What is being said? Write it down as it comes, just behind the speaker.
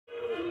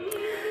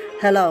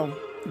Hello,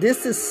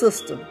 this is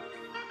Sister.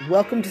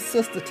 Welcome to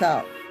Sister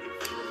Talk.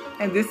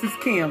 And this is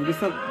Kim. This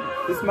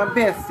is my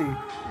bestie.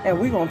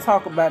 And we're going to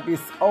talk about this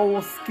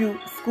old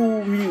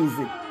school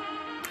music.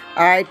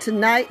 All right,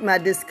 tonight, my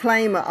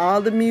disclaimer,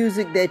 all the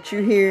music that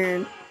you're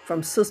hearing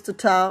from Sister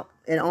Talk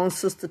and on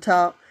Sister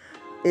Talk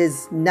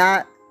is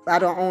not, I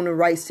don't own the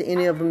rights to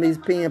any of them is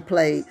being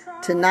played.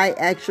 Tonight,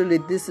 actually,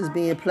 this is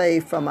being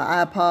played from an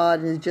iPod,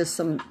 and it's just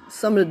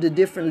some of the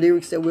different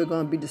lyrics that we're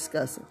going to be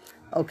discussing.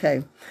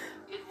 Okay.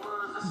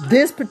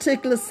 This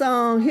particular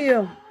song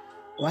here,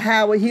 with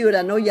Howard Hewitt,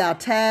 I know y'all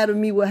tired of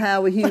me with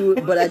Howard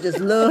Hewitt, but I just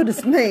love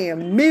this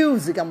man.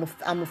 Music, I'm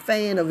a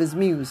fan of his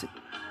music.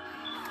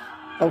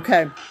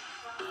 Okay.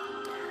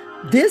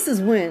 This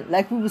is when,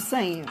 like we were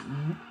saying,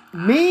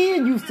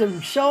 men used to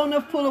show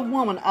enough pull a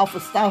woman off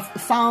of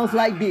songs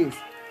like this.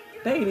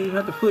 They ain't even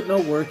have to put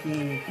no work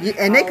in. Yeah,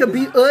 and they could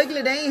be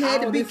ugly. They ain't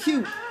had to be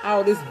cute.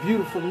 All this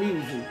beautiful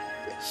music.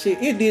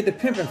 Shit, it did the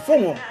pimping for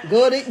them.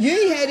 Good, you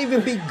ain't had to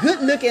even be good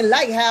looking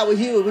like Howard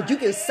Hewitt, but you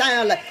can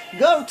sound like.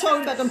 Go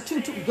talk about them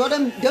two. Go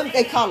them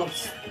they call them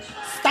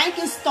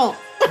stankin' stunk.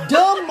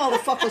 Dumb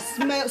motherfuckers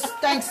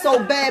stank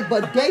so bad,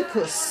 but they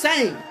could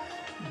sing.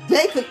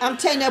 They could. I'm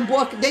telling that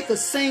boy, they could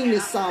sing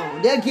this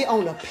song. They'll get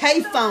on the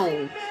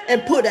payphone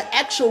and put the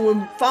actual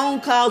when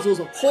phone calls was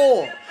a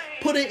call.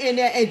 Put it in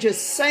there and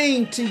just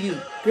sing to you.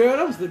 Girl,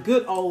 that was the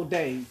good old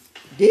days.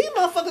 These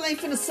motherfuckers ain't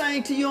finna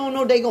sing to you. Don't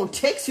know they gonna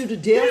text you to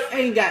death.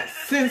 They ain't got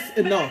sense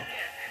enough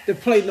to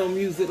play no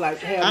music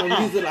like no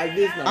music like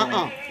this.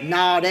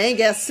 No, they ain't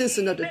got sense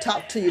enough to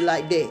talk to you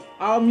like that.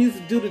 All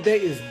music do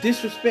today is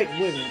disrespect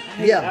women.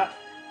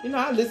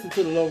 I listen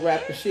to the little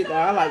rap and shit.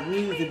 I like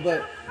music,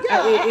 but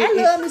I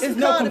love me some it's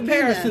no Cardi B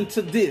comparison now.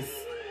 to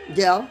this.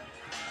 Yeah.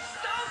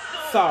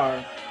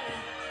 Sorry.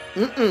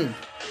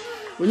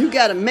 When you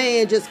got a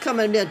man just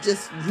coming there,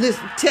 just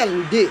listen, telling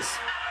you this.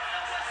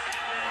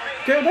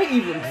 Girl, they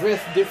even dress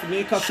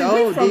differently because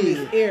we're from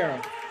this era.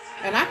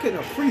 And I can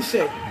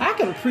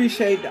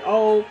appreciate the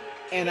old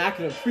and I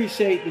can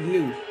appreciate the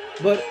new.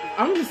 But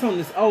I'm just on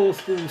this old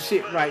school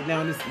shit right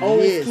now, this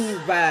old school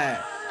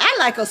vibe. I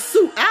like a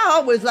suit. I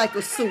always like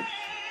a suit.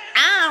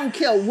 I don't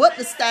care what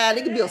the style.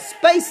 It could be a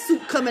space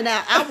suit coming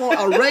out. I want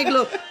a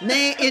regular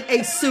man in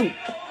a suit.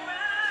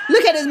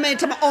 Look at this man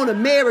talking on a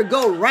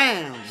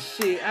merry-go-round.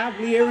 Shit, I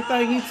believe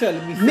everything he's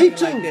telling me. Me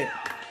too. Like that.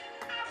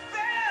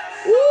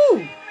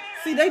 Ooh.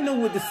 See, they know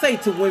what to say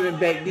to women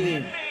back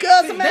then.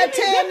 Girl, somebody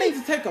tell me. They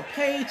need to take a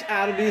page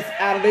out of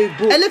their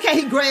book. And look how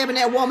he grabbing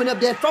that woman up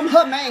there from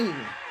her man.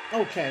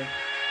 Okay.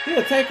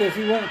 He'll take her if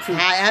he wants to.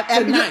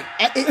 Tonight.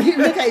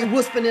 Look how he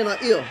whispering in her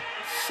ear.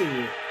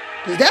 Shit.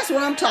 Because that's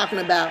what I'm talking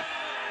about.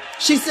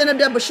 She sitting up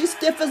there, but she's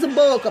stiff as a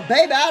bug. Cause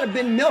baby, I'd have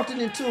been melted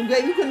into him.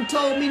 You couldn't have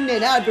told me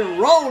that. I'd have been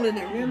rolling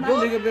in him. My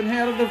nigga been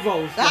had a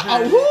divorce.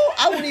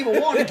 I wouldn't even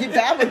want to get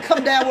down. I would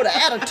come down with an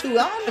attitude. You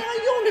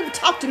don't even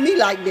talk to me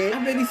like that.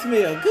 I bet he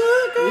smell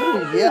good, girl.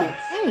 Ooh, yeah.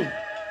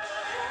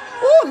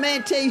 Oh,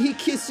 man, tell you he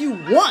kissed you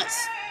once.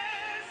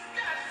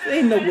 They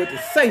ain't know what to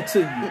say to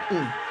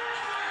you.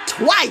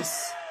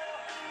 Twice.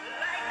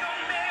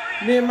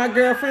 Me and my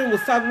girlfriend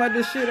was talking about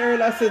this shit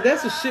earlier. I said,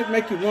 that's the shit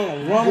make you want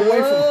to run away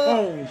from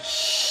home.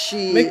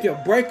 Shit. Make you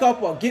break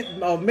up or make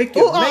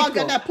you make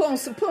up. Put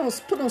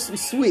on some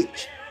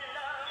switch.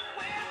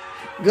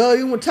 Girl,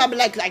 you want to talk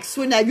about like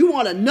switch. Now, you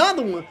want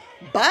another one.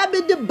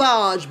 Bobby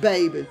DeBarge,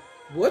 baby.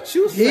 What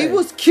you say? He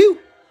was cute.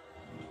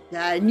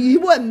 Now, he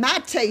wasn't my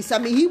taste. I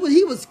mean, he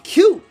was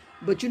cute.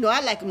 But, I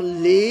like him a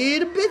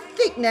little bit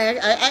thick now.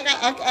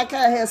 I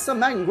kind of had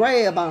something I can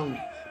grab on.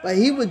 But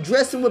he was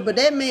dressing with, but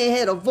that man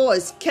had a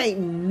voice. Can't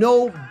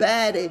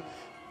nobody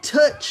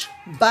touch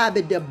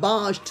Bobby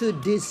DeBarge to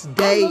this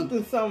day. I looked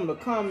at some of the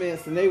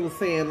comments and they were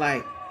saying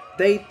like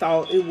they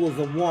thought it was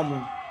a woman.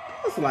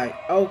 I was like,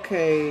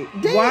 okay,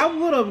 why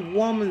would a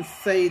woman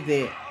say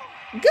that?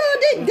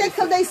 Girl,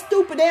 because they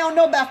stupid. They don't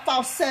know about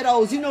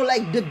falsettos.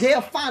 Like the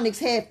Delphonics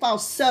had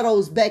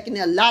falsettos back in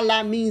there. La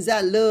la means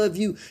I love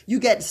you. You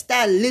got the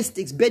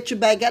stylistics. Bet your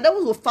back out. That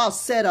was a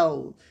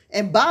falsetto.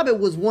 And Bobby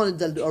was one of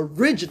the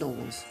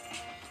originals.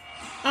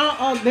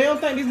 They don't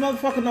think these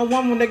motherfuckers no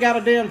woman when they got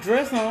a damn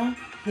dress on.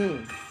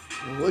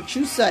 What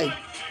you say?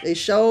 They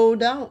sure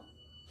don't.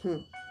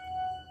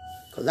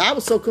 Cause I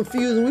was so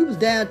confused when we was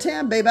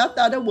downtown, baby. I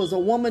thought that was a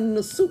woman in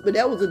a suit, but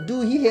that was a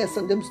dude. He had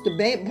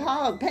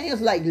the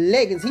pants like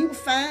leggings. He was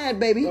fine,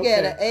 baby. He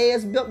got an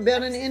ass built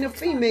better than a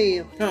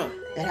female.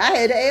 And I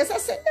had to ask. I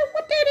said,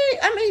 "What that is?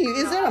 I mean,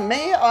 is it a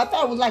man? Or I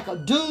thought it was like a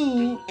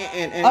dude.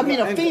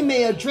 A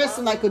female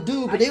dressing like a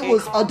dude, but it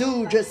was a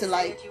dude dressing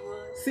like."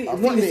 See,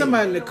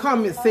 somebody in the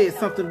comments said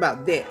something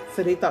about that,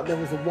 so they thought there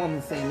was a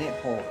woman saying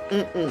that part.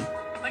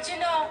 But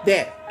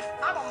that.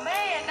 I'm a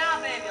man now,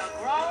 baby. A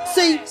grown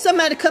See,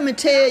 somebody come and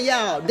tell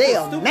y'all they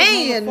a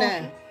man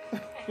now.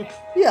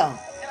 Yeah.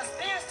 The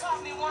spirits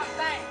taught me one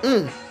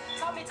thing.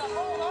 Taught me to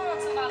hold on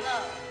to my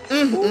love.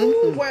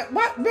 Ooh, what,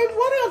 baby,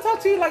 why they don't talk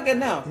to you like that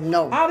now?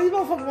 No. All these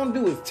motherfuckers want to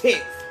do is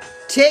text.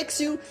 Text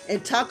you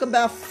and talk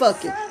about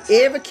fucking.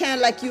 Every kind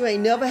like you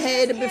ain't never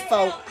had it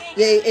before.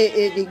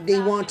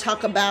 They want to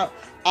talk about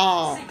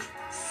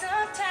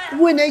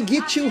when they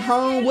get you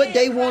home, what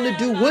they want to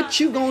do, what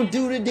you gonna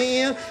do to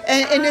them,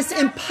 and it's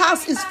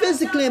impossible. It's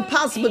physically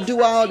impossible to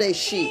do all that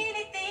shit.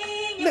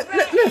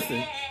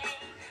 Listen,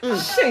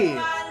 shit.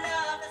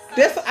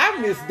 I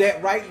missed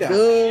that right there.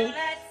 Good.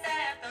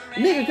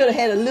 Nigga could have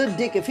had a little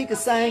dick if he could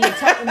sing and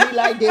talk to me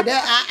like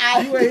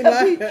that. You ain't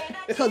lying.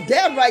 Because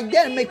that right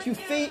there make you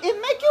feel. It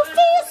make you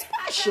feel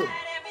special.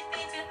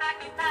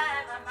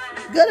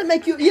 Gotta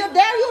make you. Yeah,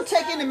 there you'll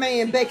take any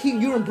man back.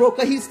 You and broke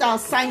her. He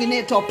starts singing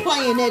it or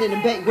playing that in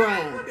the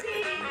background.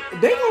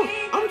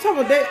 I'm talking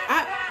about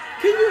that.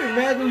 Can you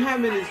imagine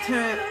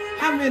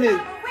how many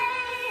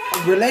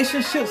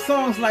relationship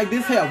songs like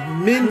this have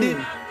mended?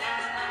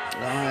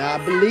 I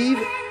believe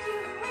it.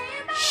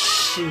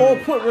 Or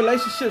put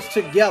relationships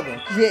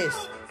together.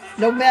 Yes.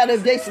 No matter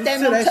if they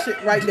stand on top.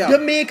 Shit right there. The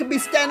men could be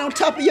standing on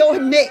top of your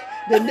neck.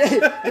 The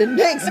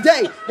next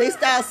day, they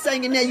start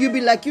singing that. You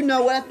be like, you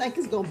know what? I think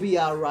it's going to be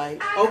all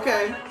right.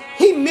 Okay.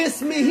 He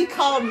missed me. He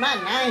called my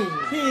name.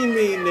 He ain't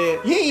mean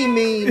that. He ain't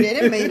mean that.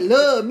 That man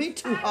love me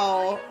too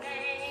hard.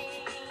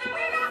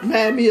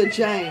 Man, me a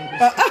James.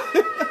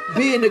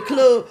 Be in the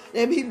club.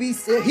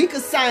 He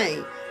could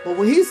sing. But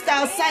when he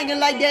starts singing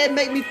like that, it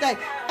make me think,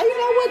 oh, you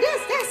know what?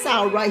 That's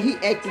all right. He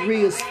acted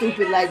real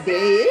stupid like that.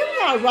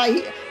 It's all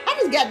right. I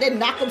just got that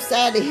knock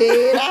upside the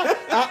head.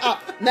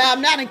 Now,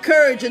 I'm not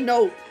encouraging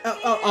no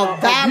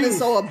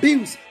violence or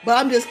abuse, but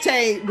I'm just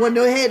telling you, when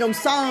they had them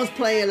songs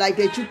playing like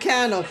that, you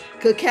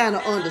could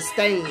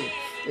understand.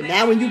 And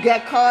now when you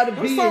got Cardi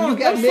B and you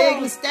got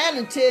Megan Thee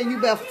Stallion telling you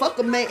about fuck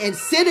a man and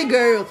City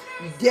Girls,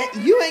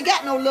 you ain't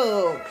got no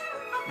love.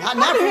 How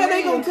the hell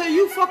they gonna tell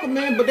you fuck a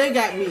man, but they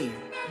got me?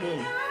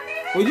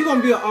 Well, you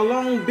gonna be a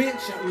lone bitch,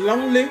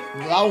 lonely,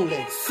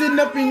 sitting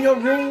up in your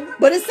room.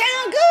 But it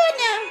sound good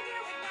now.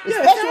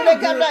 Especially when they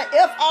got that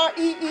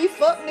FREE,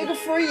 fuck nigga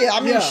free. I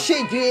mean,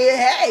 shit, yeah,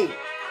 hey.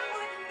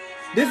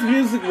 This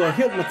music will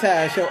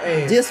hypnotize your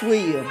ass. This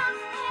will.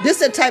 This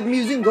the type of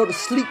music you can go to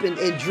sleep and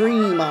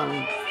dream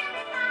on.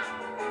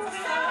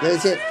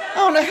 That's it. I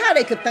don't know how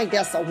they could think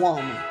that's a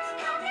woman.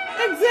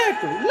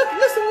 Exactly.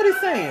 Listen what he's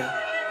saying.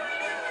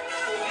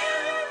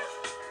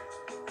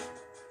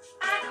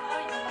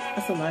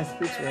 That's a nice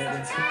picture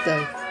right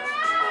there.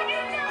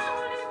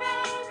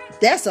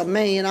 That's a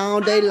man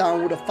all day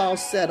long with a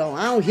falsetto on.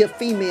 I don't hear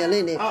female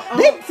in it.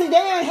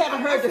 They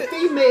haven't heard the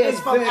females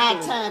from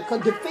our time,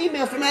 because the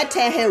females from our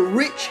time had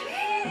rich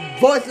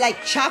voice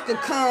like Chaka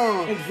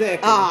Khan,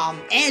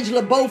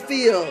 Angela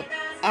Bofield,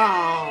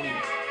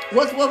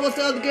 what's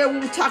the other girl we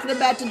were talking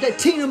about today?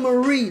 Tina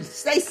Marie,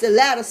 Stacey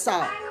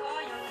Lattisaw.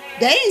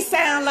 They ain't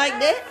sound like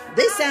that.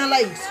 They sound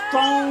like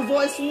strong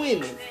voiced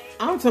women.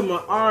 I'm talking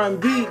about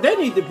R&B. They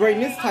need to bring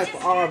this type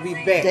of R&B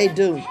back. They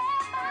do.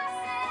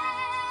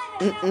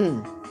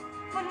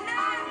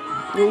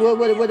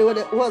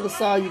 What other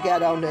song you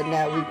got on there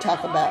now we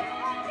talk about?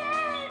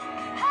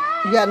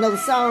 You got another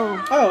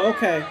song? Oh,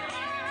 okay.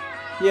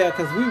 Yeah,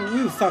 because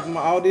we was talking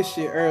about all this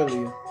shit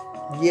earlier.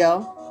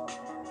 Yeah.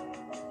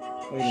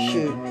 Wait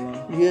a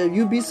minute. Yeah,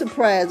 you'd be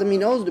surprised. I mean,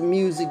 those are the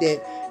music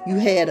that you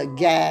had a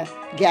guy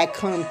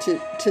come to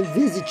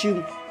visit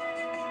you,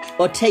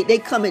 or they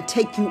come and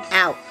take you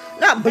out.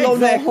 Not blow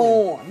no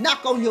horn.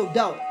 Knock on your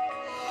door.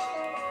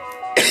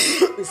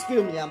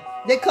 Excuse me,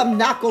 they come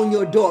knock on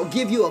your door,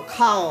 give you a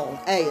call.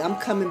 Hey, I'm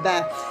coming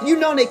back. You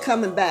know they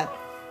coming back.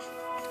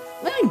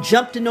 I ain't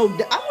jumped to no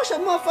door. I wish a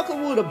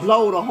motherfucker would have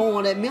blown the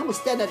horn at me. I'm gonna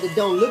stand at the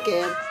door, look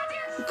at him.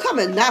 You come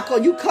and knock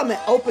on. You come and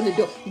open the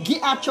door.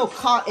 Get out your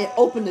car and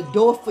open the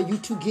door for you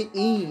to get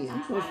in.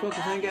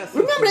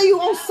 Remember that you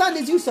on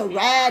Sundays used to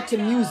ride to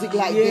music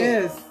like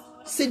that.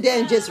 Sit there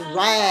and just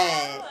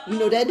ride. You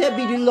know, that'd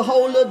be the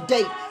whole little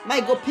date.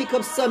 Might go pick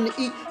up something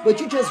to eat, but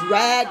you just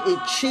ride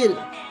and chill.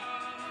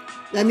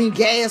 I mean,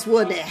 gas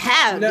wasn't that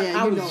high then.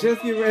 I was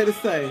just getting ready to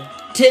say.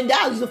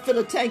 $10 to fill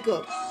a tank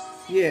up.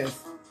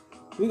 Yes.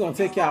 We're going to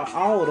take y'all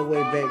all the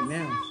way back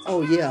now.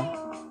 Oh, yeah.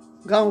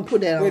 Go on,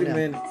 put that on there. Wait a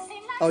minute.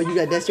 Oh, you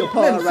got, that's your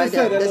part right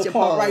there. That's your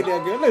part right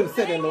there, girl. Let me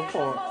say that little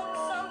part.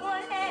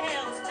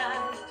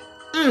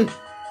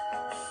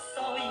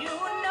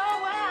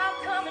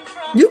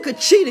 You could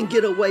cheat and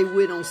get away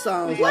with on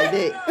songs like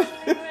that.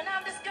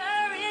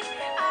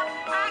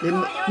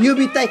 You'll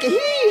be thinking, he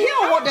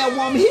don't want that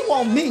woman, he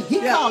want me. He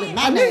calling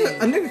my name.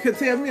 A nigga could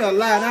tell me a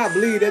lie and I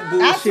believe that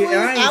bullshit.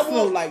 I ain't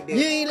slow like that.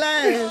 You ain't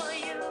lying.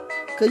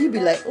 Cause you be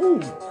like, ooh.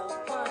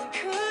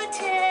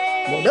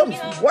 Well, them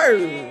some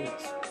words.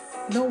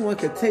 No one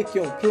could take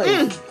your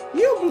place.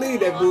 You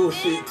believe that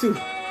bullshit too.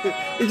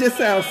 It just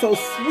sounds so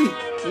sweet.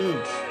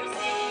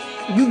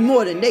 You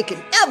more than they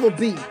can ever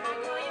be.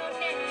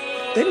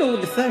 They know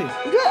what to say.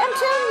 Girl, I'm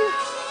telling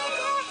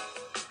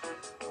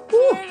you.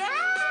 Ooh.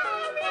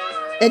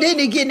 And then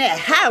they getting that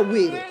high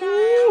with it.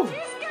 Ooh.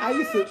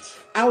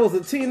 I was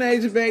a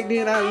teenager back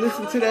then. I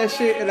listened to that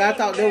shit and I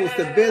thought that was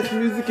the best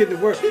music in the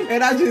world.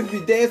 And I just be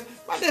dancing.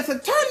 My dad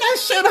said, turn that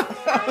shit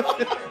off.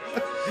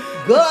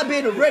 God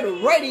been the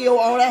radio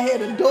on. I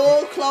had the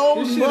door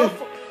closed.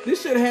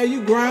 This should have had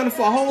you grinding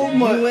for a whole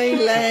month. You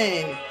ain't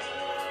lying.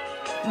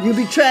 You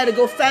be trying to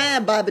go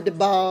find Bobby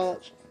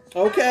DeBarge.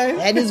 Okay.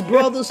 And his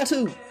brothers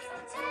too.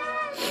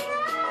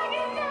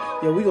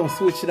 Yeah, we gonna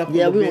switch it up.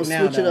 Yeah, we gonna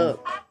now, switch it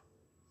up.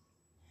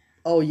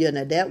 Oh yeah,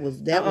 now that was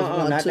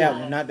one not too.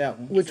 Not that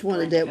one. Which one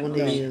of that one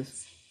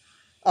is?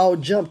 Oh,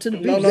 Jump to the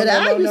Beat.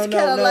 I used to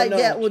kind of like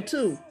that one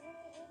too.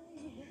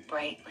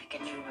 Bright like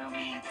a new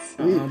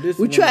romance.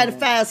 We try to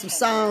find some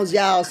songs,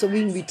 y'all, so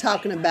we can be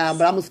talking about.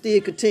 But I'm gonna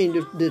still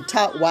continue to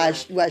talk while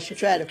she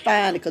try to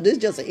find it, because it's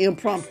just an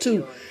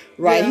impromptu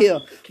right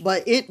here.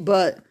 But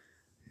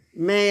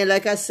man,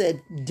 like I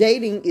said,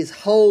 dating is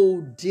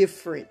whole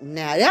different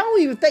now. I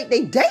don't even think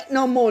they date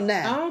no more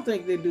now. I don't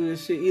think they do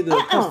this shit either.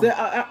 Cause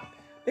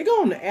they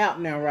go on the app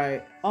now,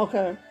 right?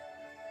 Okay.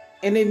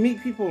 And they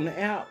meet people on the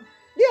app.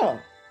 Yeah.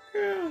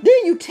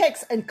 Then you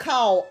text and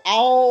call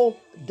all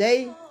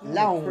day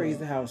long.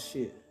 Crazy house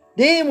shit.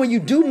 Then when you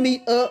do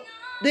meet up,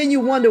 then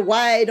you wonder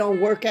why it don't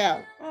work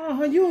out.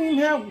 You don't even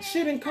have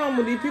shit in common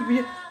with these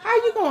people. How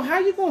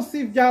you gonna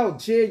see if y'all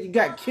gel, you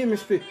got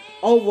chemistry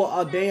over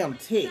a damn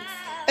text?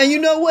 And you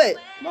know what?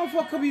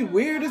 Motherfucker be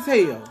weird as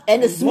hell.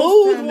 And the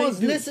smooth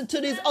ones listen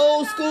to this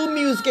old school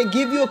music and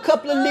give you a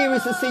couple of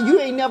lyrics and say, you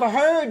ain't never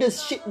heard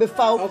this shit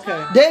before.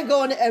 Okay. They're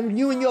going to, and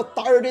you in your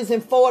 30s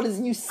and 40s,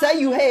 and you say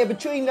you have,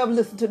 but you ain't never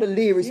listened to the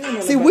lyrics.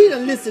 See, we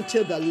done listened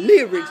to the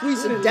lyrics. We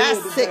should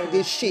dissect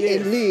this shit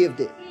and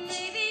lived it.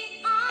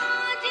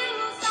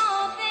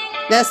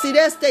 Now, see,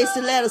 that's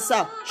Stacey Latta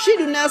song. She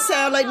do not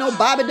sound like no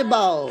Bobby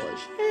DeBarge. Hell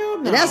no.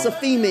 And that's a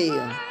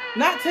female.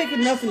 Not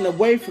taking nothing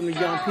away from the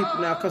young people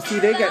now, cause see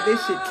they got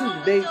this shit too.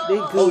 They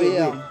good. Oh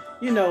yeah. With,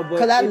 you know, but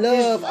cause I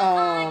love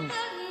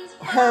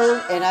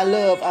her and I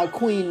love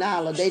Queen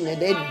Nala. They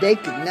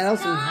could now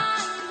some.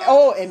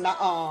 Oh, and my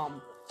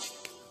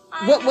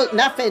what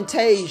not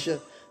Fantasia.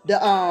 The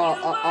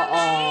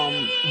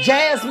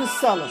Jasmine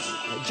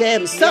Sullivan.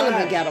 Jasmine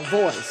Sullivan got a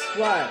voice.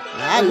 Right.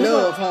 I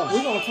love her.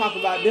 We're gonna talk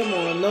about them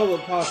on another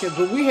podcast,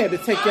 but we had to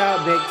take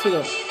y'all back to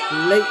the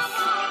late.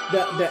 The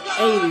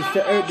 80s,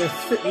 the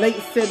late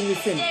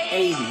 70s and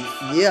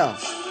 80s. Yeah.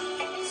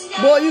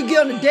 Boy, you get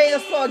on the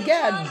dance floor,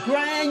 God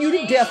grind you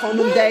to death on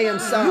them damn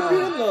songs. You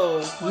be in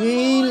love. You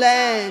ain't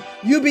lying.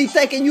 You be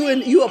thinking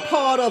you a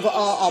part of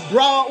a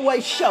Broadway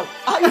show.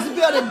 I used to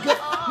be able to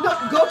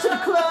go to the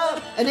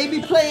club and they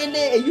be playing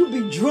there and you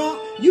be drunk.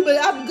 You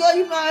know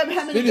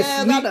how many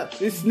guys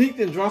They sneaked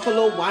and drunk a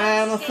little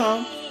wine or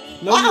something.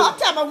 No, I'm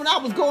talking about when I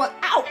was going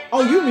out.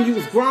 Oh, you mean you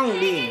was grown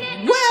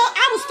then? Well,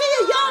 I was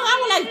still young. I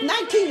was like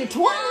 19 and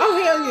 20.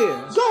 Oh, hell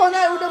yeah. Going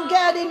out with them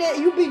guys in there,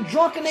 you be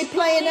drunk and they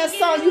playing that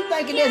song. You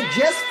thinking that's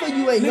just for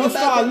you. Ain't nobody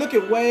start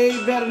looking way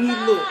better than you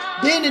look.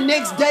 Then the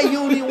next day, you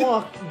don't even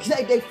want to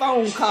take their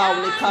phone call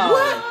when they call.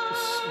 What?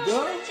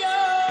 Girl?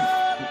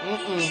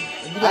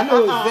 I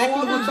know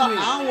exactly what you mean.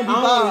 I don't want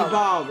to be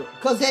bothered.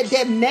 Because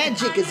that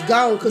magic is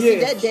gone. Because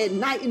that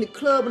night in the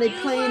club when they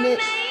playing it,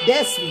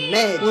 that's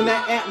magic. When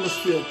that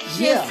atmosphere,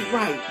 just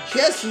right.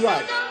 Just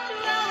right.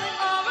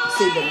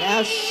 See, but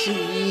now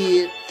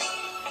shit,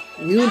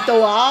 you can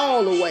throw her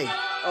all away.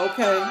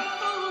 Okay.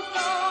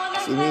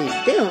 See,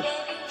 damn.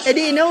 And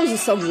then those are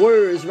some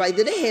words right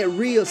there. They had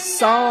real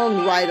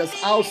songwriters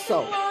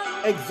also.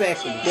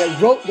 Exactly. That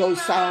wrote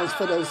those songs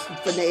for them,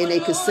 and they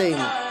could sing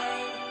them.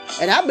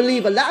 And I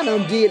believe a lot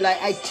of them did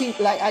like Ike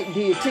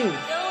did too.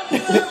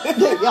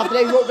 After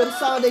they wrote them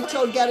song, they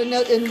got in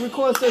there and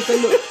recorded and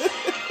said, look,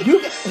 you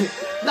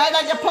like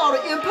that part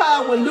of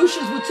Empire when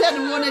Lucius would tell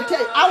them,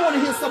 I want to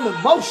hear some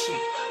emotion.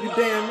 You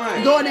damn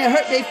right. Go in there,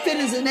 hurt their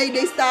feelings, and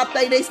they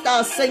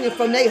start singing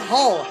from their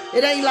heart.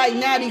 It ain't like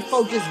now these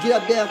folks just get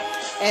up there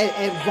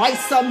and write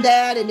something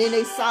down, and then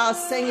they start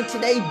singing to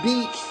their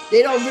beat.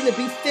 They don't really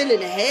be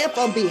feeling it. Half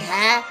of them be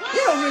high.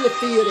 They don't really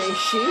feel that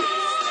shit.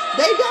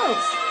 They don't.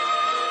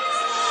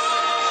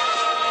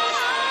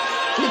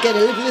 Look at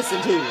it,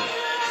 listen to it.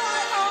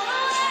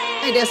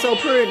 Ain't that so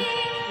pretty?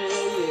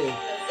 Hell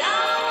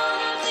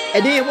yeah.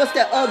 And then what's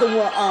that other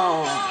one?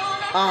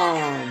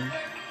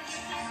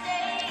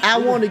 I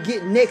want to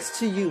get next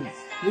to you.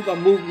 We're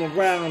gonna move them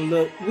around.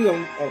 Look, we're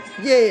gonna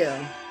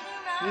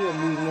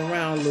move them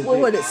around a little bit. What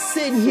was it?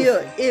 Sitting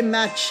here in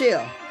my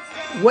chair,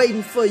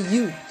 waiting for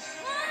you.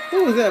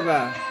 Who was that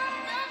by?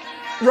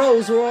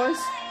 Rose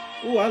Royce.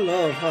 Oh, I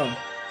love her.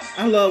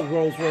 I love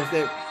Rose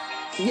Royce.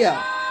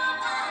 Yeah.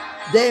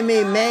 They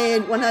mean,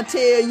 man, when I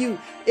tell you,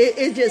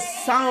 it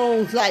just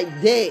sounds like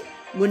that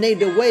when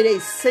the way they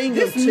sing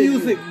it to you.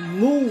 This music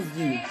moves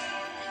you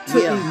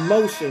to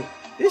emotion.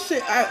 This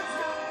shit,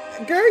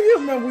 girl, you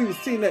remember we was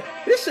seeing that?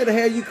 This should have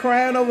had you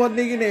crying over a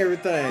nigga and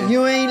everything.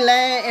 You ain't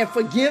lying, and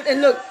forgive,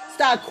 and look,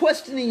 start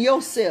questioning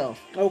yourself.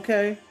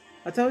 Okay.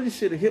 I told you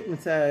should have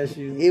hypnotized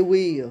you. It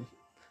will.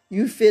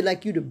 You feel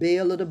like you the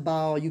belle of the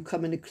ball. You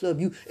come in the club.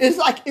 It's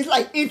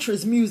like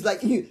interest music.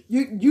 Like you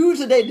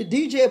usually the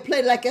DJ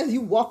play like as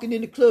you walking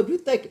in the club. You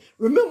think,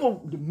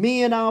 remember the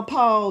Men on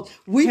Pause?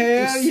 Whoa,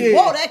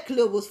 that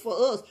club was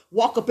for us.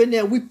 Walk up in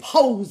there, we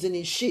posing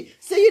and shit.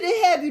 See,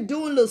 they have you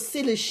doing little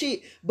silly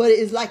shit, but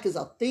it's like it's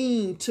a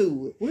theme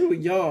to it. We were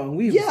young.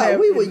 We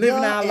were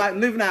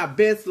living our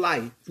best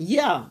life.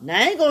 Yeah. Now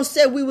I ain't gonna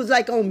say we was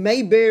like on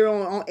Mayberry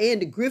on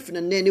Andy Griffin,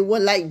 and then it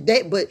wasn't like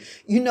that, but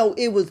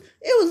it was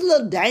a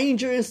little danger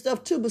and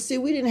stuff too. But see,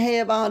 we didn't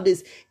have all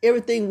this.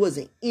 Everything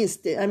wasn't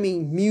instant. I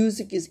mean,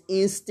 music is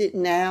instant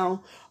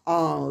now.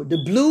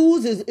 The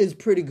blues is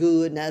pretty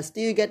good now. It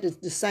still got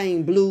the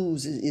same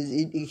blues.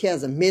 It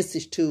has a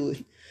message to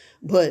it,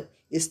 but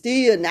it's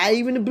still not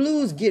even the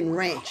blues getting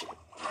rancid.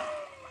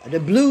 The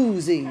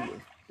blues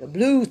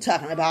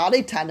talking about all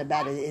they talking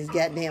about is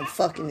goddamn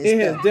fucking. It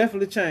has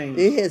definitely changed.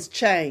 It has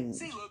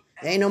changed.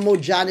 There ain't no more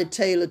Johnny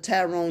Taylor,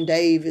 Tyrone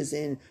Davis,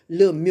 and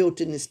Lil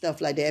Milton and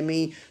stuff like that. I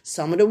mean,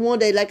 some of the one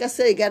they, like I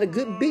said, got a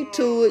good beat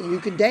to it. You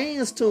could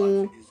dance to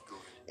them.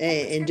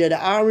 And the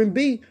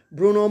R&B,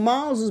 Bruno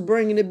Mars was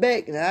bringing it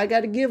back, and I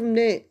got to give him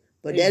that.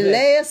 But that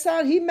last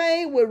song he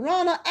made with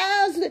Ronald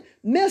Isley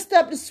messed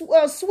up the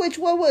switch.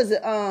 What was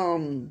it?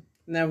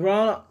 Now,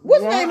 Ronald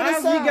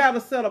Isley got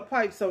a set of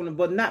pipes on it,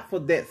 but not for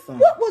that song.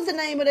 What was the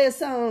name of that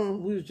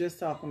song? We was just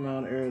talking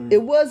about it earlier.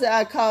 It was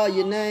I Call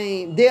Your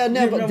Name. They'll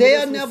never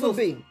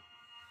be.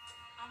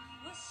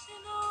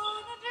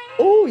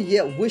 Oh,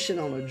 yeah, Wishing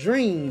on a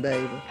Dream,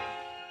 baby.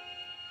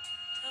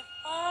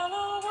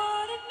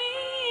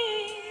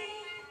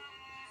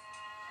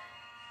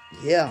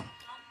 Yeah.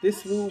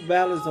 This smooth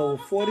ballad is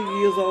over 40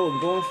 years old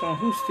and going strong.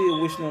 Who's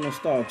still wishing on a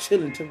star?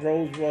 Chilling to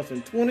Rose Royce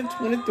in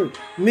 2023.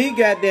 Me,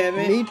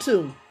 goddammit. Me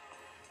too.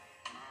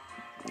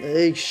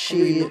 Hey, shit.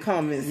 Read the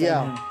comments.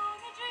 Yeah.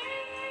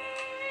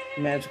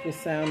 Magical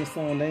Sound, the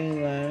song, they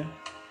ain't lying.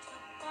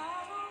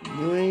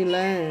 You ain't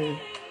lying.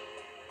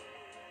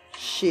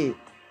 Shit.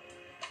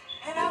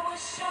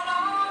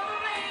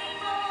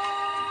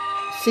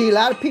 See, a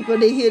lot of people,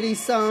 they hear these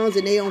songs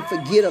and they don't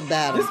forget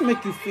about it. This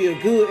make you feel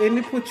good, and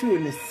they put you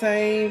in the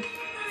same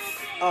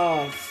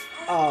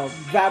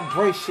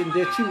vibration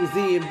that you was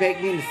in back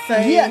then. The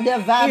same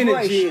that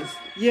vibration. Energy.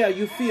 Yeah,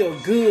 you feel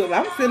good.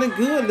 I'm feeling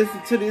good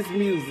listening to this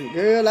music.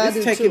 Girl, I do too.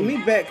 It's taking me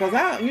back because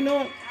I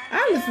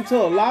listen to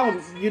a lot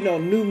of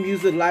new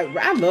music. Like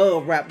I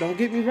love rap. Don't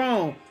get me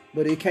wrong,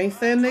 but it can't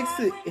stand next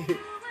to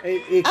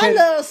it. I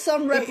love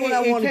some rap when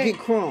I want to get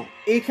crunk.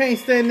 It can't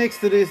stand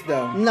next to this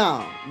though.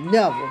 No,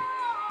 never.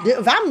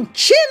 If I'm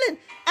chilling,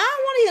 I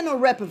don't want to hear no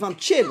rap if I'm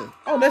chilling.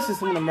 Oh, that's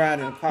just when I'm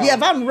riding in the car. Yeah,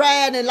 if I'm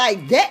riding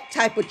like that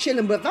type of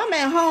chilling. But if I'm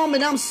at home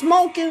and I'm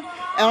smoking and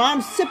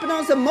I'm sipping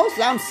on some,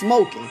 mostly I'm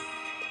smoking.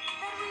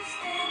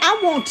 I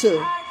want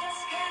to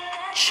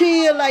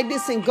chill like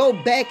this and go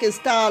back and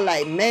start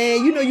like,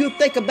 man, you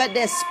think about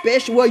that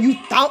special, what you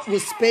thought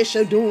was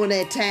special during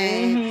that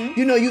time. Mm-hmm.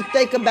 You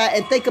think about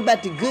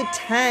the good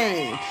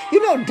time.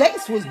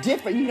 Dates was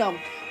different.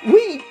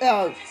 We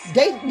cause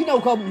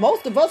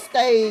most of us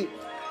stayed.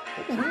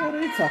 What the hell are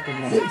they talking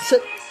about?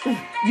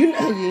 You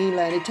ain't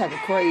lying, they talking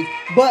crazy.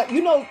 But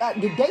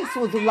the dates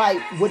was like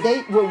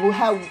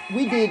how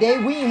we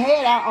did. We ain't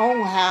had our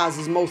own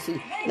houses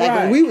mostly. Like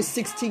when we was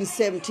 16,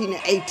 17,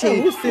 and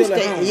 18. We still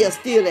at home. Yeah,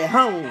 still at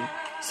home.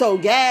 So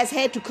guys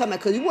had to come out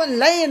because you wasn't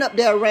laying up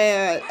there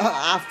around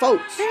our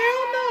folks. Hell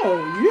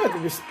no. You have to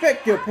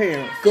respect your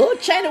parents.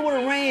 Good China would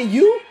have ran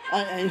you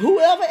and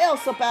whoever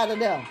else up out of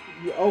there.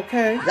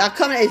 Okay. Y'all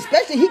coming,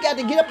 especially he got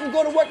to get up and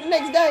go to work the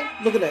next day.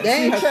 Look at that.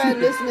 They ain't trying to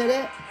listen to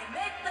that.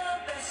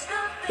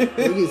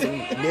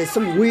 There's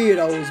some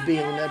weirdos be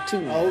on there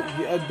too. Oh,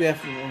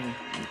 definitely.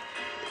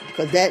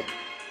 Because that,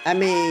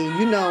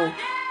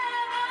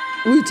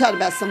 we talked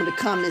about some of the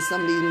comments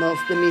some of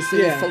these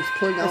these folks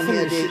putting on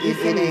here.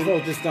 These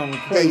folks just going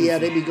crazy.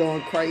 They be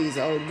going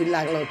crazy. Or be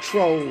like little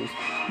trolls.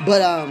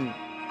 But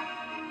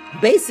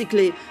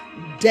basically,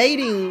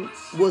 dating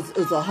was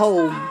a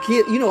whole,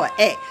 an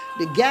act.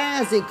 The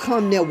guys that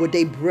come there with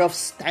their breath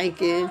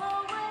stinking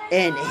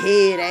and the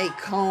head ain't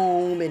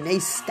combed and they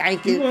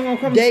stinking. You ain't gonna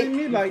come see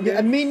me like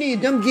that. Me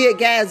neither. Them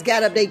guys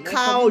got up, they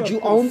called you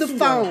on the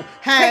phone.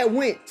 How it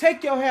went.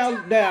 Take your hair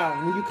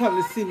down when you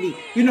come to see me.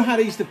 You know how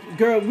we used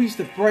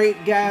to braid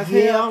guys'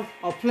 hair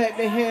or plait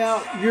their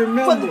hair. You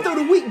remember?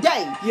 Through the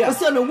weekday. Yeah. But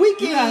so on the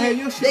weekend,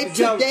 they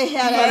took their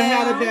hair down. You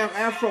had a damn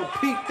afro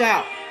peeked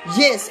out.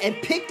 Yes, and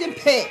picked and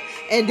pecked.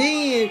 And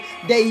then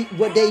they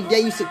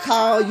used to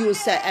call you and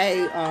say,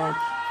 hey,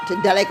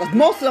 like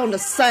mostly on the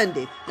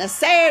Sunday. Now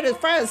Saturday,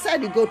 Friday,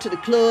 Saturday, you go to the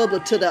club or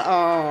to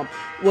the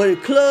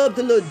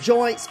the little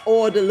joints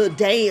or the little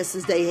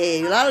dances they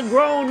had. A lot of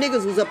grown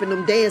niggas was up in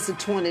them dancing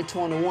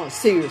 2021.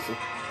 Seriously.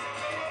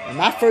 And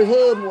my first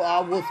husband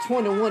was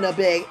 21 up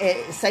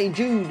at St.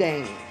 Jude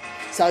dance.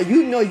 So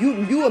you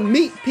would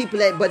meet people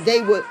but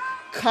they would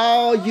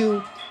call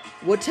you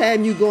what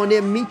time you going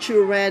there, meet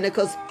you around there,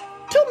 because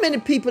Too many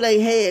people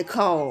ain't had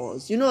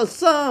cars. You know,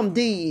 some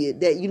did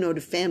that, you know,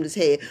 the families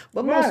had.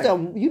 But most of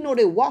them, you know,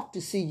 they walked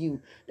to see you.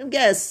 Them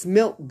guys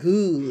smelt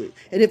good.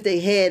 And if they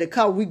had a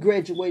car, we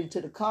graduated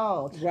to the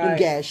cars. Them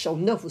guys sure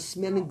enough was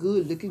smelling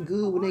good, looking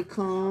good when they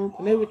come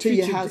to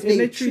your house. And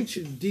they treat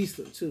you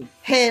decent, too.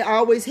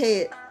 Always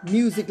had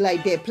music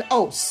like that.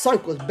 Oh,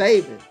 Circles,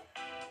 baby.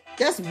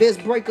 That's the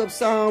best breakup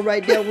song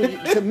right there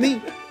to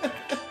me.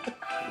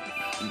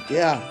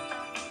 Yeah.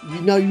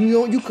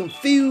 You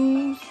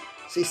confused.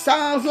 See,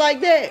 songs like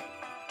that,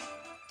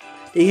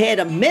 they had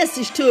a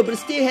message to it, but it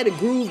still had a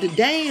groove to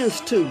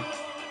dance to.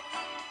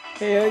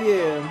 Hell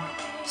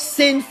yeah.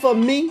 Send for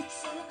me.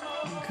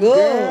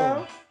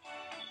 Girl.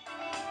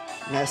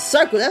 Now,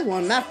 Circle, that's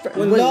one of my favorite.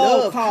 When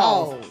love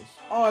calls.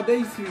 Oh, they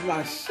used to be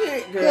my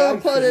shit, girl.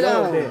 Put it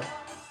on. That.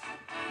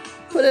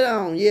 Put it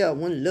on, yeah,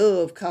 when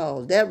love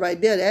calls. That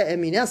right there,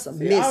 that's a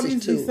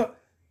message too.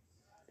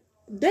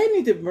 They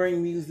need to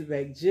bring music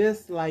back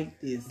just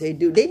like this. They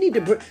do. They need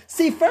to bring.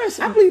 See, first,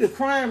 I believe the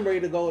crime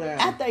rate to go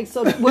down. I think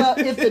so. Well,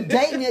 if the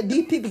dating,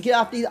 these people get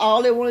off these,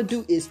 all they want to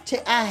do is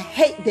I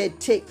hate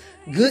that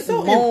good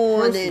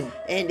morning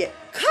and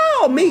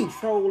call me.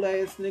 Troll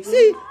ass nigga.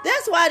 See,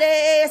 that's why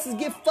their asses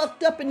get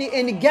fucked up in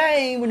the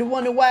game when they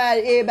wonder why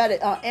everybody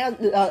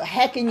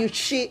hacking your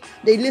shit.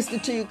 They listen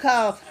to your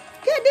call.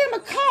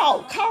 Goddamn,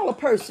 call a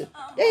person.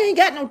 They ain't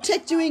got no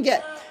text. You ain't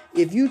got.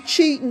 If you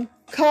cheating,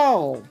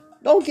 call.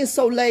 Don't get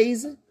so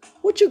lazy.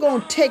 What you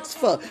gonna text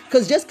for?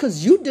 Just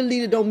cause you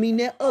deleted don't mean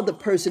that other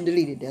person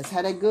deleted. That's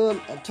how that girl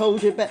I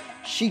told you about.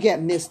 She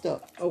got messed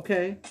up.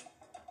 Okay.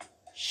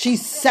 She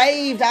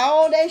saved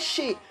all that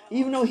shit,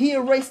 even though he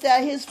erased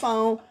out his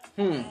phone.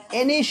 And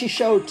then she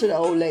showed it to the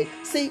old lady.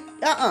 See,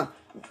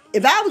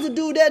 if I was a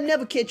dude, that'd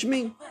never catch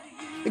me.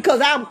 Because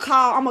I'ma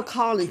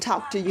call and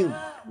talk to you.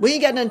 We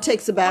ain't got nothing to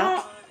text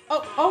about.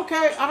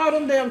 Okay, all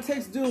them damn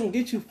texts do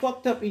get you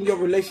fucked up in your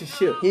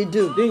relationship. He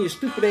do. Then your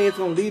stupid ass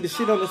gonna leave the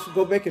shit on us to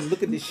go back and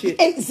look at this shit.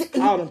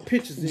 All them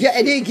pictures. And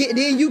and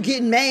then you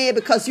get mad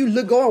because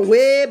you going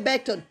way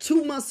back to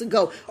 2 months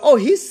ago. Oh,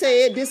 he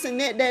said this and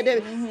that.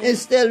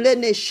 Instead of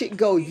letting that shit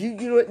go, you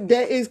know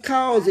that is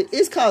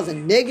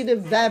causing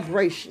negative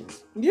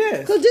vibrations.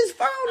 Yes. Because this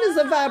phone is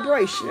a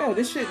vibration. Yeah,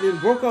 this shit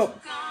broke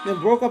up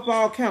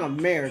all kind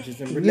of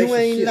marriages and relationships. You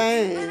ain't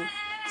lying.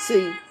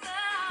 See.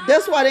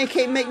 That's why they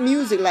can't make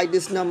music like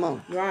this no more.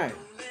 Right.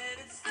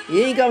 You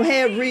ain't gonna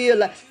have real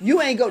life.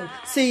 You ain't gonna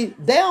see.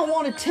 They don't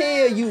want to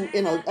tell you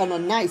on a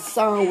nice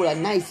song with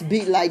a nice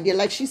beat like that.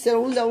 Like she said,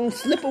 don't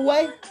slip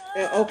away.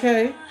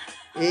 Okay.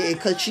 Yeah,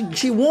 cause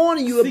she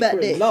warning you Secret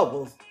about that.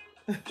 Lovers.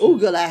 Oh,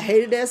 girl, I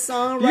hated that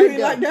song right there.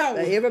 Like that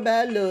one.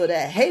 Everybody loved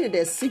that. I hated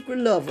that Secret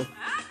Lover.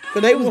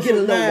 Cause they was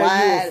getting a little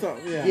wide.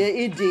 Yeah,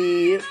 it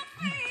did.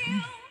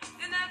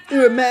 It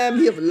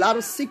reminded me of a lot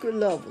of Secret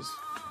Lovers.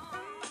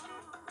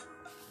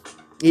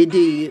 It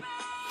did.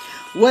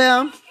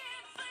 Well,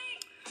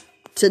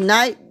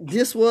 tonight,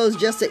 this was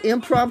just an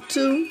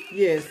impromptu.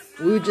 Yes.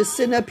 We were just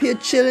sitting up here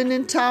chilling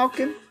and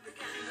talking.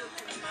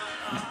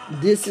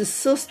 This is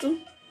Sister.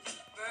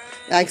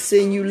 I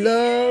send you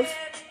love,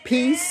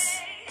 peace,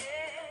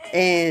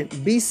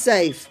 and be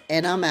safe.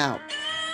 And I'm out.